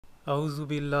أعوذ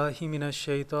بالله من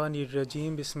الشيطان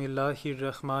الرجيم بسم الله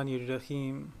الرحمن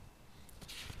الرحيم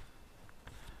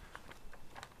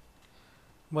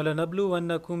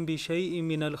ولنبلونكم بشيء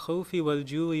من الخوف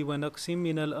والجوع ونقص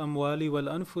من الأموال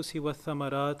والأنفس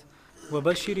والثمرات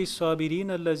وبشر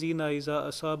الصابرين الذين إذا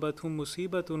أصابتهم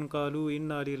مصيبة قالوا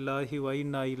إنا لله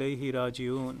وإنا إليه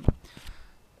راجعون.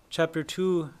 Chapter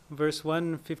 2, verse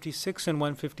 156 and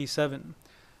 157,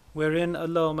 wherein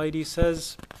Allah Almighty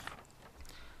says,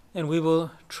 "And we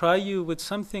will try you with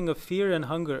something of fear and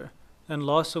hunger, and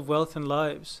loss of wealth and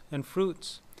lives, and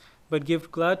fruits. But give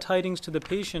glad tidings to the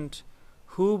patient,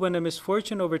 who, when a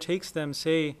misfortune overtakes them,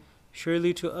 say,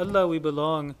 Surely to Allah we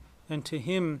belong, and to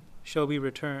Him shall we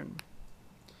return."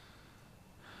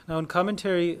 Now, in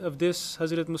commentary of this,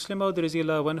 Hazrat Muslim Maud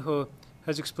Radhiyallahu Anhu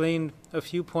has explained a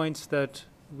few points that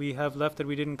we have left that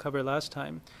we didn't cover last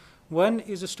time. One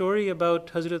is a story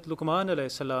about Hazrat Luqman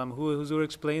alayhi salam, who Huzur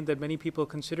explained that many people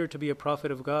consider to be a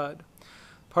prophet of God.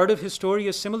 Part of his story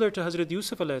is similar to Hazrat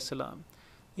Yusuf alayhi salam,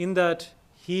 in that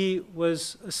he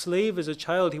was a slave as a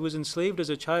child, he was enslaved as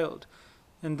a child,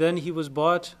 and then he was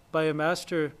bought by a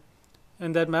master,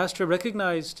 and that master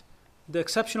recognized the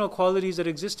exceptional qualities that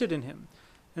existed in him.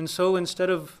 And so instead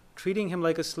of treating him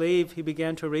like a slave, he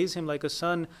began to raise him like a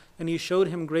son, and he showed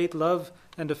him great love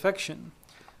and affection.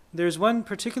 There's one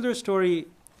particular story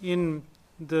in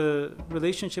the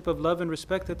relationship of love and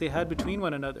respect that they had between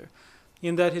one another,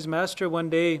 in that his master one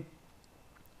day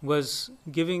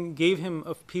gave him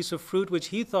a piece of fruit which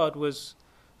he thought was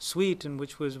sweet and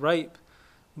which was ripe,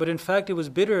 but in fact it was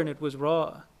bitter and it was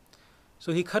raw.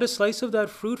 So he cut a slice of that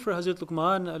fruit for Hazrat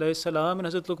Luqman alayhi salam, and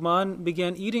Hazrat Luqman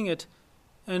began eating it,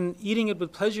 and eating it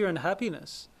with pleasure and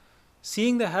happiness.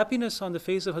 Seeing the happiness on the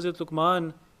face of Hazrat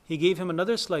Luqman, he gave him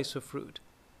another slice of fruit.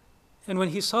 And when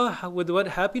he saw with what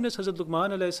happiness Hazrat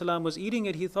Luqman alayhi salam was eating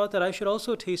it, he thought that I should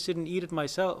also taste it and eat it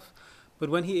myself. But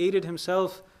when he ate it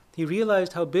himself, he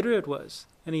realized how bitter it was.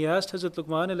 And he asked Hazrat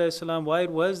Luqman alayhi salam why it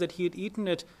was that he had eaten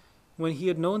it when he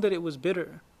had known that it was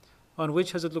bitter. On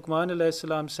which Hazrat Luqman alayhi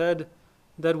salam said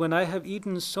that when I have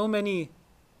eaten so many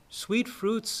sweet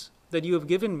fruits that you have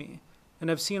given me, and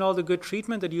have seen all the good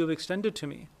treatment that you have extended to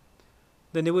me,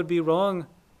 then it would be wrong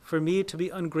for me to be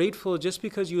ungrateful just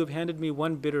because you have handed me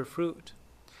one bitter fruit.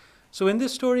 So in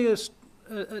this story,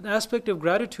 an aspect of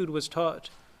gratitude was taught,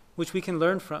 which we can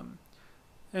learn from.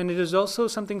 And it is also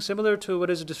something similar to what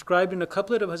is described in a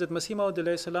couplet of Hazrat Masih Maud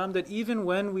alayhi salam, that even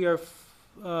when we are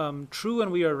true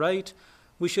and we are right,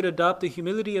 we should adopt the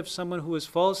humility of someone who is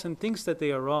false and thinks that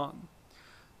they are wrong.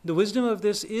 The wisdom of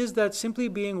this is that simply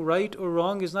being right or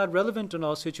wrong is not relevant in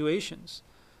all situations.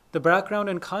 The background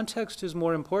and context is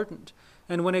more important.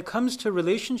 And when it comes to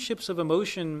relationships of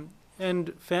emotion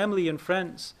and family and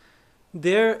friends,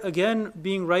 there again,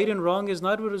 being right and wrong is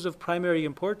not what is of primary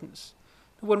importance.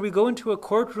 When we go into a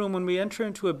courtroom, when we enter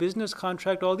into a business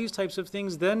contract, all these types of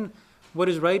things, then what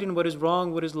is right and what is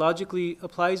wrong, what is logically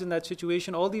applies in that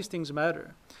situation, all these things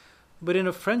matter. But in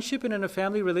a friendship and in a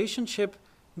family relationship,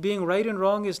 being right and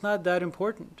wrong is not that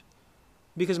important.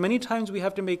 Because many times we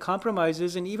have to make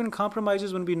compromises, and even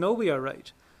compromises when we know we are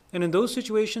right. And in those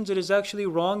situations, it is actually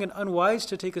wrong and unwise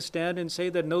to take a stand and say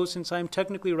that, no, since I'm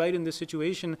technically right in this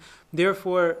situation,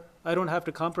 therefore I don't have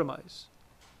to compromise.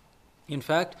 In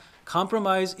fact,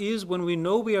 compromise is when we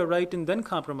know we are right and then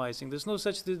compromising.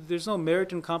 There's no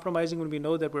merit in compromising when we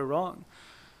know that we're wrong.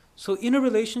 So in a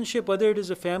relationship, whether it is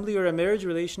a family or a marriage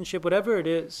relationship, whatever it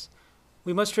is,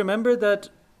 we must remember that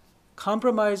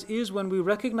compromise is when we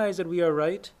recognize that we are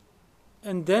right,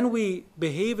 and then we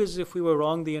behave as if we were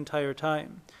wrong the entire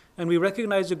time. And we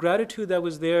recognize the gratitude that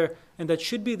was there and that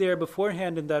should be there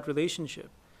beforehand in that relationship,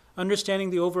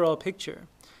 understanding the overall picture.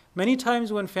 Many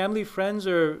times when family friends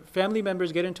or family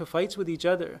members get into fights with each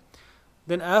other,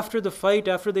 then after the fight,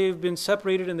 after they've been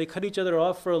separated and they cut each other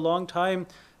off for a long time,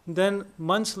 then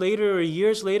months later or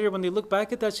years later, when they look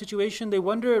back at that situation, they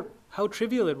wonder how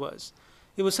trivial it was.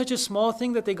 It was such a small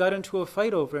thing that they got into a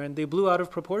fight over and they blew out of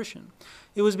proportion.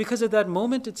 It was because at that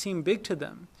moment it seemed big to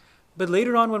them. But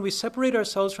later on, when we separate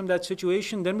ourselves from that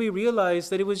situation, then we realize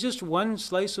that it was just one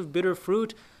slice of bitter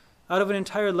fruit out of an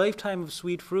entire lifetime of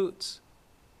sweet fruits.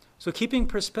 So keeping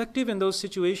perspective in those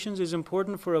situations is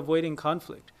important for avoiding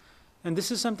conflict. And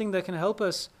this is something that can help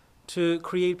us to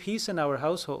create peace in our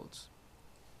households.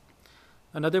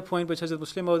 Another point which Hazrat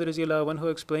Muslim Maud Radhiyallahu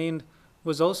Anhu explained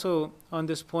was also on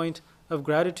this point of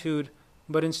gratitude,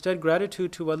 but instead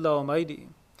gratitude to Allah Almighty.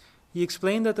 He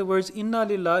explained that the words Inna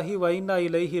lillahi wa inna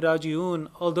ilayhi raji'un,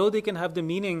 although they can have the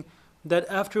meaning that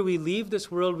after we leave this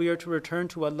world we are to return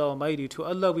to Allah Almighty, to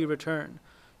Allah we return.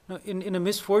 Now, in a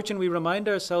misfortune we remind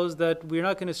ourselves that we're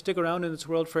not going to stick around in this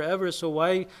world forever, so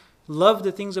why love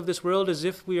the things of this world as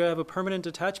if we have a permanent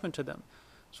attachment to them.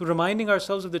 So reminding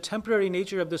ourselves of the temporary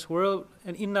nature of this world,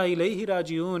 and inna ilayhi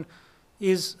raji'un,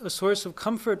 is a source of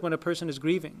comfort when a person is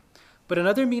grieving. But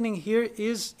another meaning here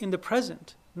is in the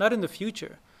present, not in the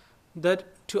future. That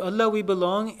to Allah we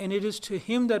belong, and it is to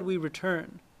Him that we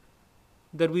return.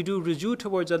 That we do ruju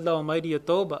towards Allah Almighty, a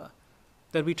tawbah.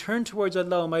 That we turn towards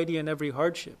Allah Almighty in every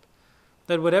hardship.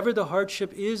 That whatever the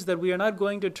hardship is, that we are not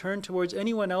going to turn towards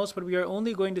anyone else, but we are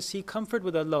only going to seek comfort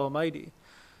with Allah Almighty.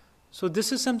 So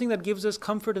this is something that gives us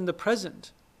comfort in the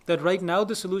present. That right now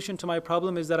the solution to my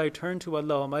problem is that I turn to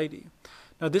Allah Almighty.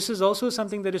 Now this is also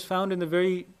something that is found in the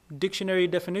very dictionary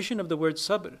definition of the word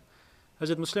sabr.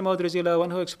 Hazrat Muslim Maud Raziyallahu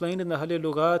Anhu explained in the Halil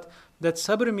Lughat that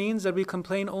sabr means that we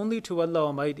complain only to Allah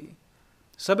Almighty.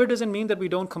 Sabr doesn't mean that we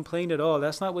don't complain at all.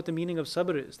 That's not what the meaning of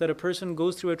sabr is. That a person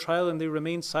goes through a trial and they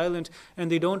remain silent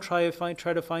and they don't try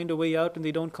to find a way out and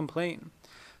they don't complain.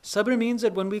 Sabr means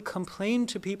that when we complain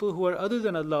to people who are other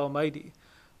than Allah Almighty,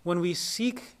 when we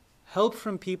seek help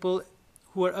from people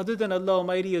who are other than Allah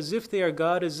Almighty as if they are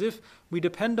God, as if we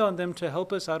depend on them to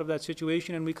help us out of that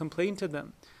situation, and we complain to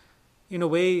them in a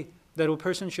way that a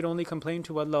person should only complain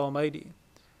to Allah Almighty.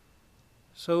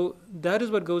 So that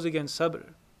is what goes against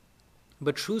sabr.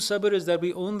 But true sabr is that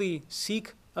we only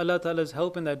seek Allah Ta'ala's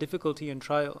help in that difficulty and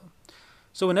trial.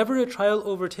 So whenever a trial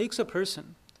overtakes a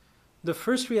person, the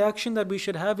first reaction that we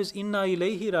should have is inna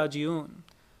ilayhi raji'un,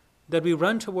 that we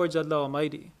run towards Allah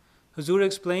Almighty. Huzur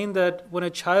explained that when a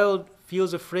child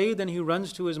feels afraid, then he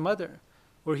runs to his mother,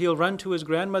 or he'll run to his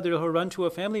grandmother, or he'll run to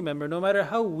a family member. No matter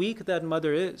how weak that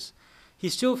mother is, he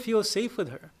still feels safe with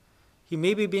her. He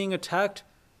may be being attacked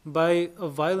by a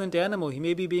violent animal. He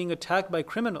may be being attacked by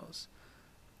criminals.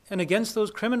 And against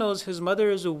those criminals, his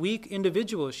mother is a weak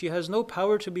individual. She has no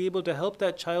power to be able to help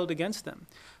that child against them.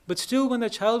 But still, when the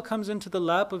child comes into the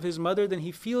lap of his mother, then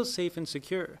he feels safe and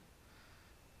secure.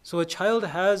 So a child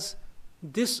has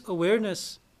this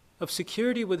awareness of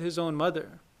security with his own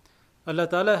mother. Allah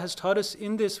Ta'ala has taught us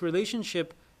in this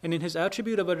relationship and in His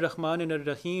attribute of Ar-Rahman and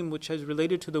Ar-Rahim, which is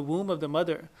related to the womb of the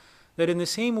mother, that in the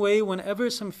same way, whenever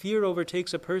some fear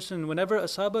overtakes a person, whenever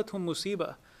asabathum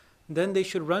musibah, then they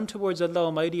should run towards Allah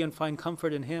Almighty and find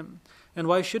comfort in Him. And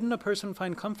why shouldn't a person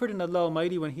find comfort in Allah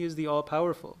Almighty when He is the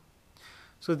All-Powerful?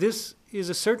 So this is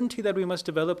a certainty that we must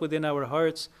develop within our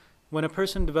hearts. When a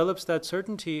person develops that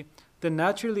certainty, then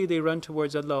naturally they run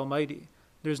towards Allah Almighty.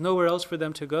 There's nowhere else for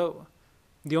them to go.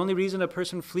 The only reason a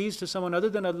person flees to someone other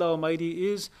than Allah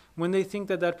Almighty is when they think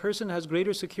that that person has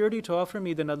greater security to offer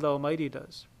me than Allah Almighty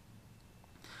does.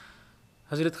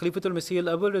 Hazrat Khalifatul Masih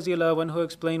al-Awwal Raziyallahu Anhu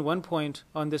explained one point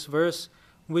on this verse,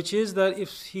 which is that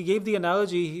if he gave the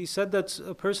analogy, he said that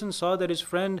a person saw that his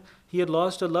friend, he had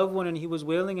lost a loved one and he was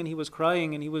wailing and he was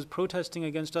crying and he was protesting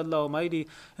against Allah Almighty.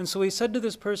 And so he said to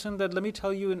this person that, let me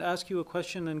tell you and ask you a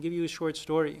question and give you a short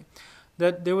story.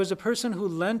 That there was a person who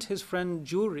lent his friend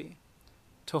jewelry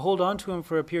to hold on to him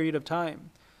for a period of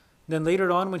time. Then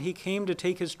later on, when he came to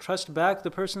take his trust back,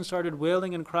 the person started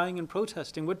wailing and crying and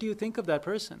protesting. What do you think of that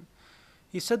person?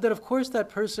 He said that of course that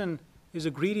person is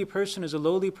a greedy person, is a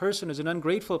lowly person, is an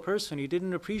ungrateful person. He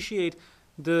didn't appreciate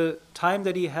the time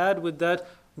that he had with that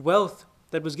wealth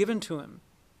that was given to him,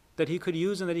 that he could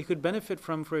use and that he could benefit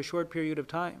from for a short period of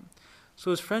time. So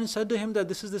his friend said to him that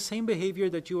this is the same behavior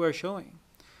that you are showing.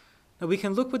 Now we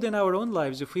can look within our own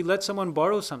lives. If we let someone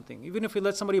borrow something, even if we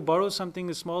let somebody borrow something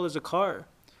as small as a car,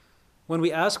 when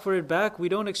we ask for it back, we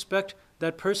don't expect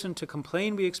that person to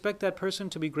complain, we expect that person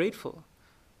to be grateful.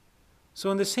 So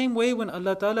in the same way, when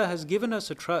Allah Ta'ala has given us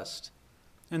a trust,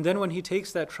 and then when He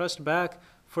takes that trust back,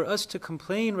 for us to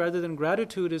complain rather than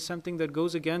gratitude is something that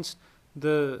goes against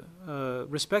the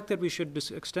respect that we should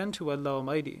extend to Allah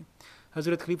Almighty.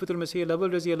 Hazrat Khalifatul Masih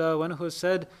al-Awwal Raziyallahu Anhu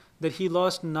said that he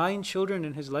lost 9 children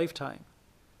in his lifetime.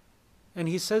 And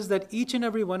he says that each and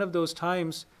every one of those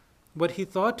times, what he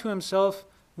thought to himself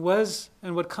was,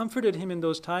 and what comforted him in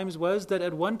those times was that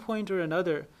at one point or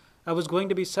another, I was going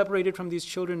to be separated from these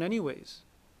children anyways.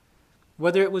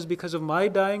 Whether it was because of my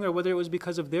dying or whether it was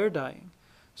because of their dying.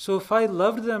 So if I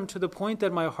loved them to the point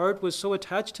that my heart was so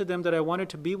attached to them that I wanted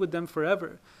to be with them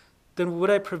forever, then would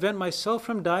I prevent myself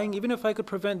from dying? Even if I could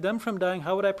prevent them from dying,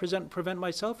 how would I prevent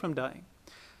myself from dying?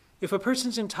 If a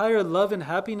person's entire love and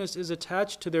happiness is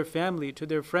attached to their family, to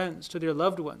their friends, to their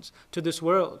loved ones, to this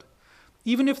world,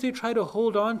 even if they try to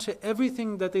hold on to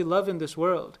everything that they love in this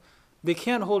world, they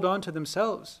can't hold on to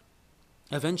themselves.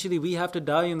 Eventually we have to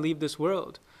die and leave this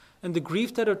world. And the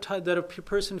grief that a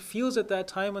person feels at that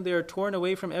time when they are torn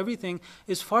away from everything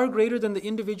is far greater than the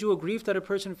individual grief that a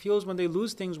person feels when they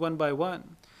lose things one by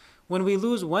one. When we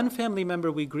lose one family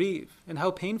member, we grieve, and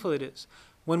how painful it is.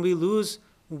 When we lose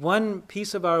one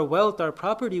piece of our wealth, our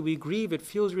property, we grieve. It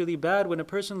feels really bad. When a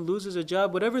person loses a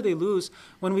job, whatever they lose,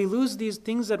 when we lose these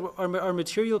things that are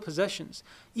material possessions,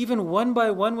 even one by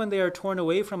one when they are torn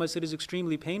away from us, it is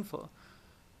extremely painful.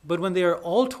 But when they are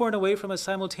all torn away from us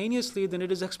simultaneously, then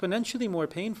it is exponentially more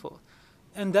painful.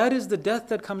 And that is the death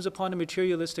that comes upon a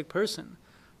materialistic person.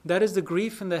 That is the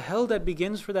grief and the hell that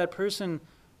begins for that person,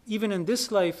 even in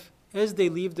this life, as they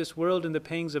leave this world in the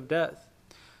pangs of death.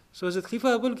 So Hazrat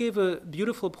Khalifa Awwal gave a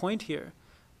beautiful point here,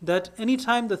 that any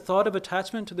time the thought of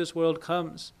attachment to this world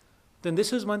comes, then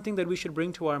this is one thing that we should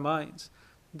bring to our minds,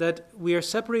 that we are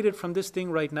separated from this thing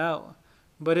right now,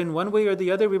 but in one way or the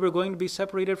other we were going to be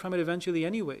separated from it eventually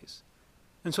anyways.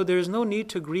 And so there is no need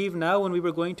to grieve now when we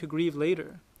were going to grieve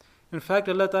later. In fact,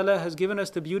 Allah Ta'ala has given us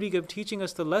the beauty of teaching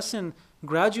us the lesson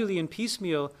gradually and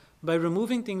piecemeal by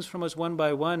removing things from us one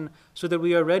by one, so that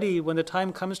we are ready when the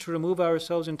time comes to remove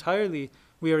ourselves entirely,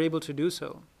 we are able to do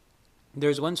so.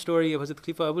 There's one story of Hazrat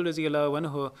Khalifa Awwal Radhiyallahu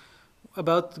Anhu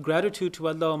about gratitude to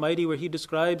Allah Almighty, where he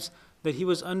describes that he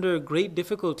was under great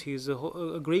difficulties,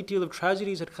 a great deal of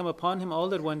tragedies had come upon him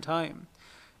all at one time.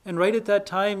 And right at that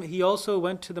time, he also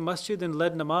went to the masjid and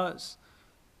led namaz.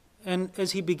 And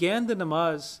as he began the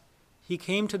namaz, he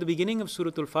came to the beginning of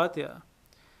Surah Al-Fatiha.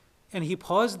 And he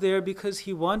paused there because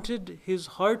he wanted his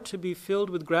heart to be filled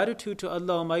with gratitude to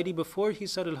Allah Almighty before he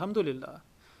said Alhamdulillah.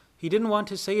 He didn't want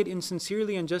to say it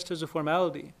insincerely and just as a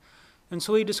formality. And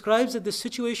so he describes that this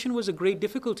situation was a great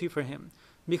difficulty for him,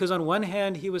 because on one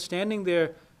hand he was standing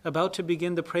there about to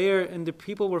begin the prayer and the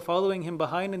people were following him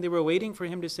behind and they were waiting for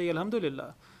him to say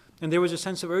Alhamdulillah. And there was a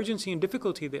sense of urgency and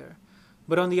difficulty there.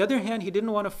 But on the other hand, he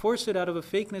didn't want to force it out of a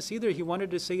fakeness either. He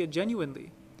wanted to say it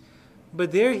genuinely.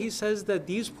 But there he says that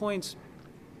these points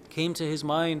came to his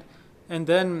mind, and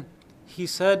then he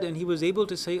said, and he was able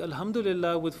to say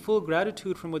Alhamdulillah with full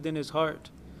gratitude from within his heart,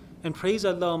 and praise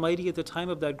Allah Almighty at the time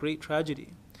of that great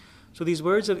tragedy. So these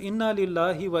words of Inna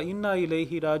lillahi wa inna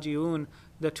ilayhi raji'un,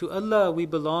 that to Allah we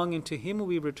belong and to Him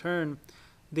we return,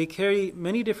 they carry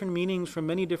many different meanings from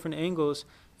many different angles,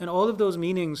 and all of those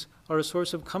meanings are a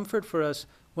source of comfort for us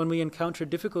when we encounter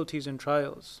difficulties and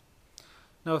trials.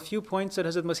 Now, a few points that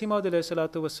Hazrat Masih Maud alayhi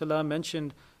salatu wasalam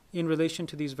mentioned in relation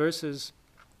to these verses.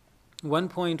 One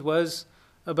point was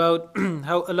about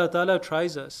how Allah Ta'ala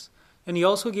tries us. And he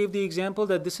also gave the example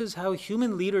that this is how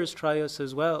human leaders try us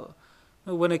as well.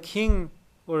 When a king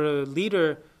or a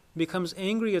leader becomes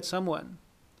angry at someone,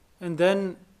 and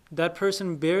then that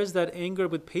person bears that anger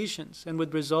with patience and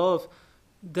with resolve,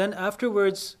 then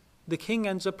afterwards the king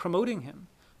ends up promoting him,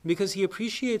 because he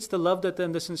appreciates the love that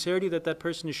and the sincerity that that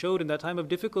person showed in that time of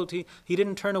difficulty. He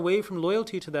didn't turn away from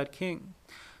loyalty to that king.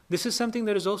 This is something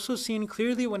that is also seen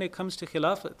clearly when it comes to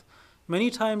khilafat.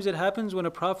 Many times it happens when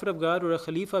a prophet of God or a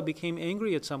khalifa became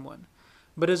angry at someone.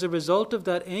 But as a result of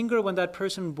that anger, when that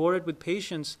person bore it with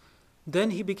patience,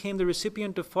 then he became the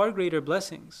recipient of far greater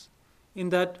blessings. In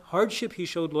that hardship, he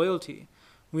showed loyalty.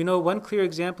 We know one clear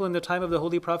example in the time of the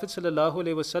Holy Prophet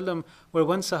ﷺ, where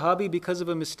one Sahabi, because of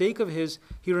a mistake of his,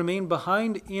 he remained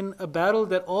behind in a battle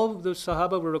that all the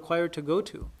Sahaba were required to go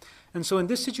to. And so in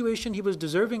this situation, he was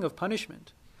deserving of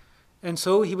punishment. And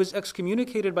so he was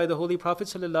excommunicated by the Holy Prophet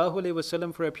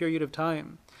ﷺ for a period of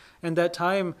time. And that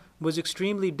time was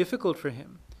extremely difficult for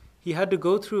him. He had to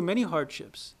go through many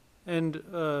hardships and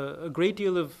a great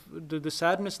deal of the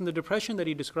sadness and the depression that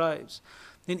he describes.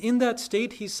 And in that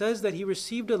state, he says that he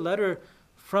received a letter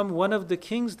from one of the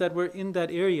kings that were in that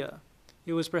area.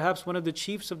 It was perhaps one of the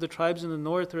chiefs of the tribes in the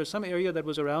north or some area that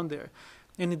was around there.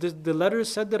 And the letter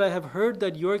said that I have heard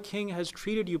that your king has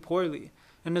treated you poorly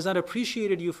and has not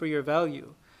appreciated you for your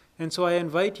value. And so I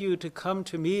invite you to come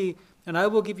to me, and I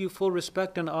will give you full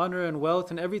respect and honor and wealth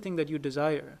and everything that you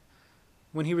desire.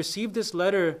 When he received this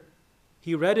letter,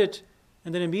 he read it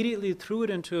and then immediately threw it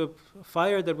into a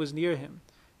fire that was near him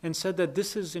and said that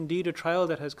this is indeed a trial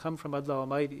that has come from Allah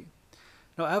Almighty.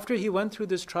 Now, after he went through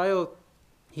this trial,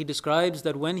 he describes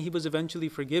that when he was eventually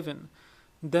forgiven,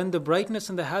 then the brightness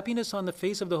and the happiness on the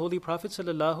face of the Holy Prophet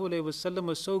ﷺ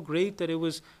was so great that it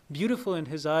was beautiful in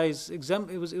his eyes. It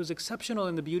was exceptional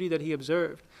in the beauty that he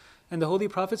observed. And the Holy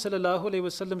Prophet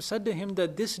ﷺ said to him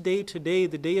that this day today,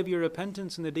 the day of your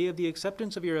repentance and the day of the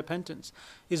acceptance of your repentance,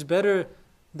 is better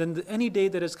than any day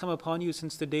that has come upon you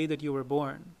since the day that you were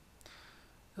born.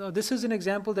 This is an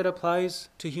example that applies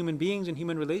to human beings and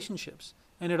human relationships.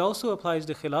 And it also applies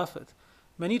to khilafat.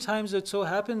 Many times it so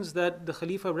happens that the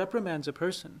Khalifa reprimands a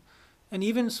person. And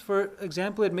even, for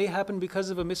example, it may happen because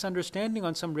of a misunderstanding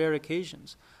on some rare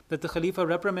occasions, that the Khalifa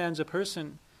reprimands a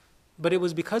person, but it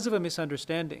was because of a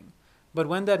misunderstanding. But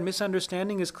when that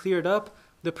misunderstanding is cleared up,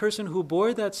 the person who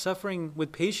bore that suffering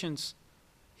with patience,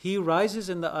 he rises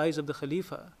in the eyes of the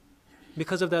Khalifa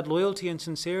because of that loyalty and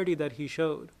sincerity that he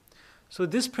showed. So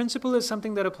this principle is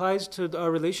something that applies to our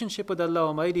relationship with Allah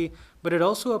Almighty, but it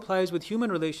also applies with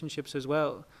human relationships as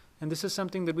well. And this is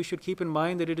something that we should keep in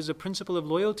mind, that it is a principle of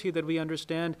loyalty that we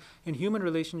understand in human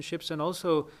relationships and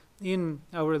also in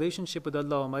our relationship with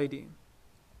Allah Almighty.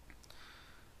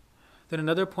 Then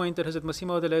another point that Hazrat Masih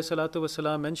Maud alayhi salatu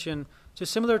wasalam mentioned,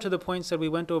 just similar to the points that we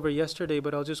went over yesterday,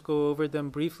 but I'll just go over them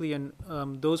briefly, and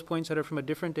those points that are from a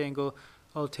different angle,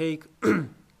 I'll take.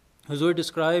 Huzur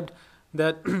described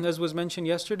that, as was mentioned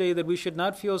yesterday, that we should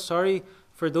not feel sorry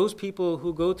for those people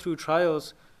who go through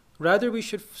trials. Rather, we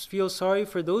should feel sorry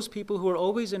for those people who are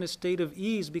always in a state of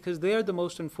ease, because they are the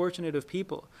most unfortunate of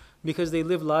people, because they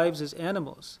live lives as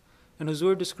animals. And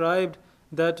Huzur described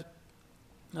that,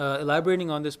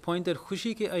 elaborating on this point, that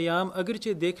खुशी के अयाम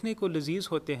अगरचे देखने को लजीज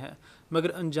होते हैं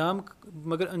मगर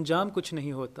अंजाम कुछ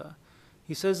नहीं होता.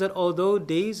 He says that although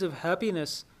days of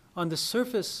happiness on the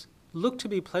surface look to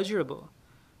be pleasurable,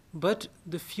 but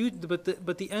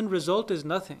the end result is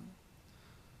nothing.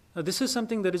 Now, this is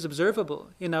something that is observable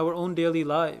in our own daily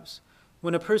lives.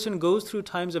 When a person goes through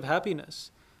times of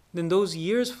happiness, then those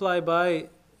years fly by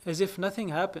as if nothing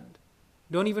happened.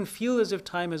 Don't even feel as if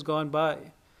time has gone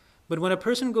by. But when a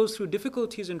person goes through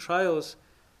difficulties and trials,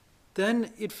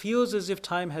 then it feels as if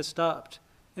time has stopped.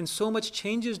 And so much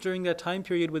changes during that time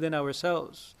period within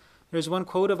ourselves. There's one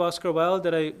quote of Oscar Wilde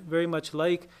that I very much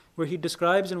like, where he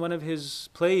describes in one of his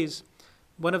plays,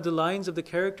 one of the lines of the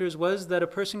characters was that a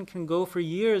person can go for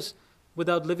years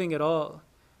without living at all.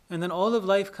 And then all of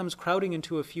life comes crowding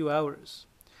into a few hours.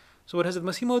 So what Hazrat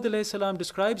Masih Maud alayhi salam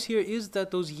describes here is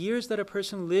that those years that a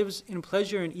person lives in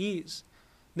pleasure and ease,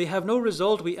 they have no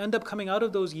result. We end up coming out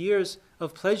of those years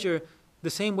of pleasure the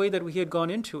same way that we had gone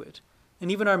into it. And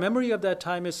even our memory of that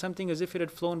time is something as if it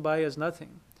had flown by as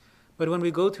nothing. But when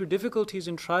we go through difficulties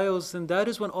and trials, then that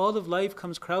is when all of life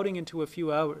comes crowding into a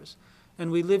few hours.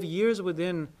 And we live years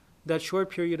within that short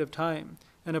period of time.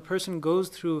 And a person goes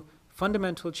through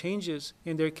fundamental changes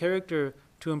in their character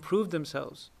to improve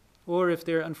themselves. Or if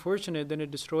they're unfortunate, then it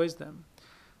destroys them.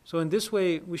 So in this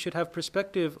way, we should have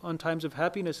perspective on times of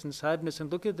happiness and sadness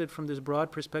and look at it from this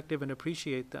broad perspective and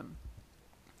appreciate them.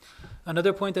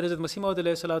 Another point that Hazrat Masih Maud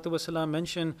alayhi salatu wasalam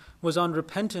mentioned was on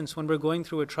repentance when we're going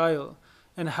through a trial,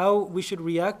 and how we should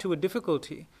react to a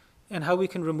difficulty and how we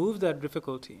can remove that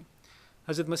difficulty.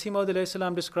 Hazrat Masih Maud alayhi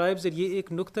salam describes that ये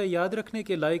एक नुक्ता याद रखने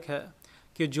के लायक है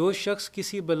कि जो शख्स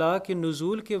किसी बला के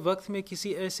नुज़ूल के वक्त में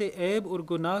किसी ऐसे ऐब और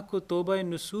गुनाह को तौबा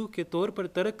नसूह के तौर पर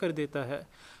तर्क कर देता है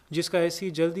जिसका ऐसी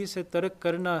जल्दी से तर्क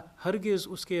करना हरगिज़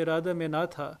उसके इरादा में ना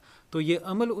था, तो ये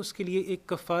अमल उसके लिए एक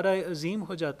कफ़ारा अज़ीम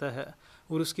हो जाता है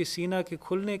और उसकी सीना के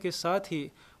खुलने के साथ ही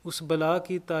उस बला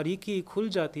की तारीकी खुल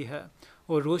जाती है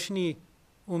और रोशनी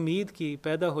उम्मीद की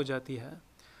पैदा हो जाती है.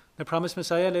 The promised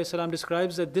Messiah alayhi salam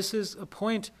describes that this is a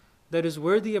point that is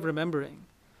worthy of remembering,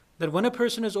 that when a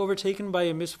person is overtaken by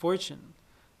a misfortune,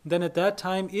 then at that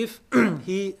time, if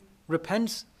he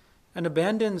repents and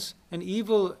abandons an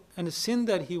evil and a sin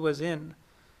that he was in,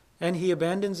 and he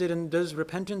abandons it and does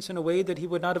repentance in a way that he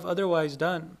would not have otherwise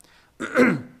done,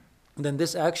 then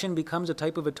this action becomes a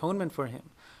type of atonement for him,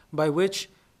 by which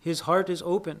his heart is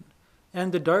opened,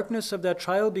 and the darkness of that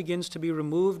trial begins to be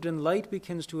removed and light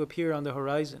begins to appear on the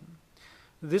horizon.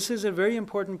 This is a very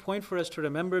important point for us to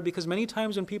remember, because many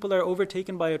times when people are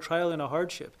overtaken by a trial and a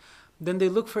hardship, then they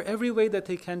look for every way that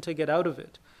they can to get out of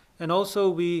it. And also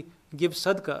we give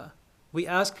sadaqah, we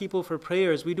ask people for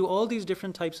prayers, we do all these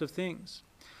different types of things.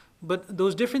 But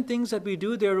those different things that we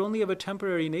do, they are only of a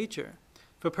temporary nature.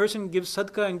 If a person gives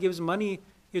sadaqah and gives money,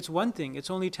 it's one thing, it's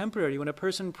only temporary. When a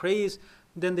person prays,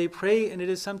 then they pray, and it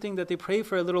is something that they pray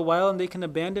for a little while and they can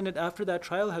abandon it after that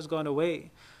trial has gone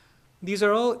away. These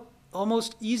are all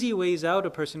almost easy ways out,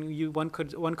 one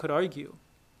could argue.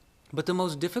 But the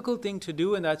most difficult thing to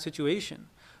do in that situation,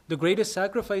 the greatest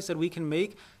sacrifice that we can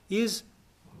make, is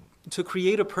to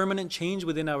create a permanent change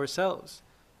within ourselves.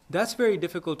 That's very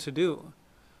difficult to do.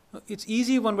 It's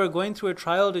easy when we're going through a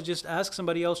trial to just ask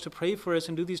somebody else to pray for us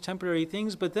and do these temporary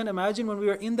things, but then imagine when we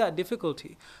are in that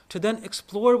difficulty, to then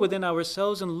explore within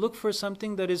ourselves and look for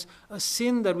something that is a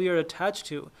sin that we are attached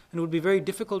to, and it would be very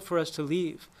difficult for us to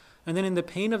leave. And then in the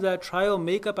pain of that trial,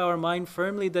 make up our mind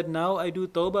firmly that now I do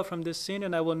tawbah from this sin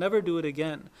and I will never do it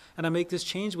again, and I make this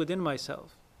change within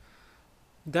myself.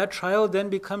 That trial then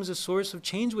becomes a source of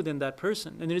change within that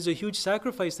person, and it is a huge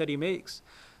sacrifice that he makes.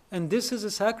 And this is a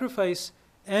sacrifice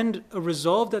and a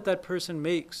resolve that that person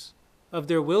makes of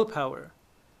their willpower,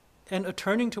 and a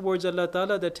turning towards Allah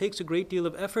Ta'ala that takes a great deal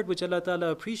of effort, which Allah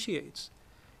Ta'ala appreciates.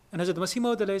 And Hazrat Masih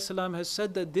Maud alayhi salam has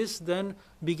said that this then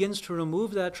begins to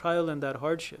remove that trial and that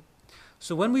hardship.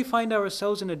 So when we find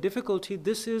ourselves in a difficulty,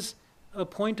 this is a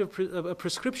point of a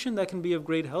prescription that can be of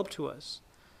great help to us.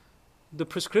 The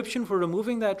prescription for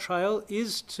removing that trial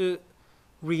is to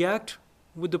react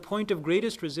with the point of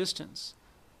greatest resistance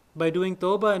by doing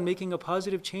tawbah and making a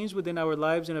positive change within our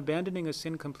lives and abandoning a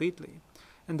sin completely.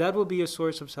 And that will be a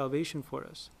source of salvation for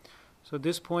us. So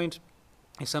this point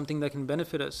is something that can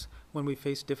benefit us when we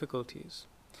face difficulties.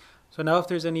 So now if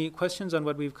there's any questions on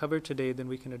what we've covered today, then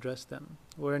we can address them.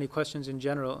 Or any questions in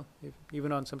general,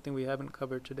 even on something we haven't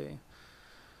covered today.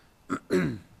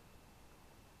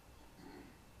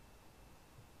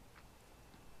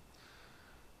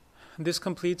 This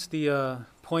completes the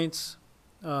points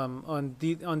on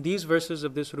these verses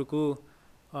of this ruku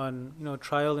on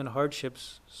trial and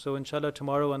hardships. So inshallah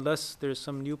tomorrow, unless there's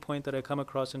some new point that I come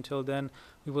across until then,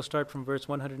 we will start from verse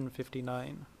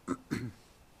 159.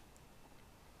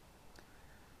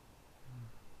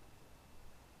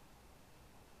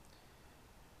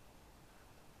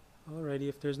 Alrighty,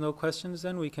 if there's no questions,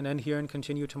 then we can end here and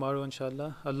continue tomorrow,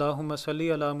 inshallah. Allahumma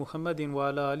salli ala Muhammadin wa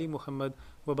ala ali Muhammad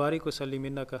wa barik wa sallim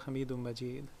innaka Hamidum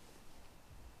Majid.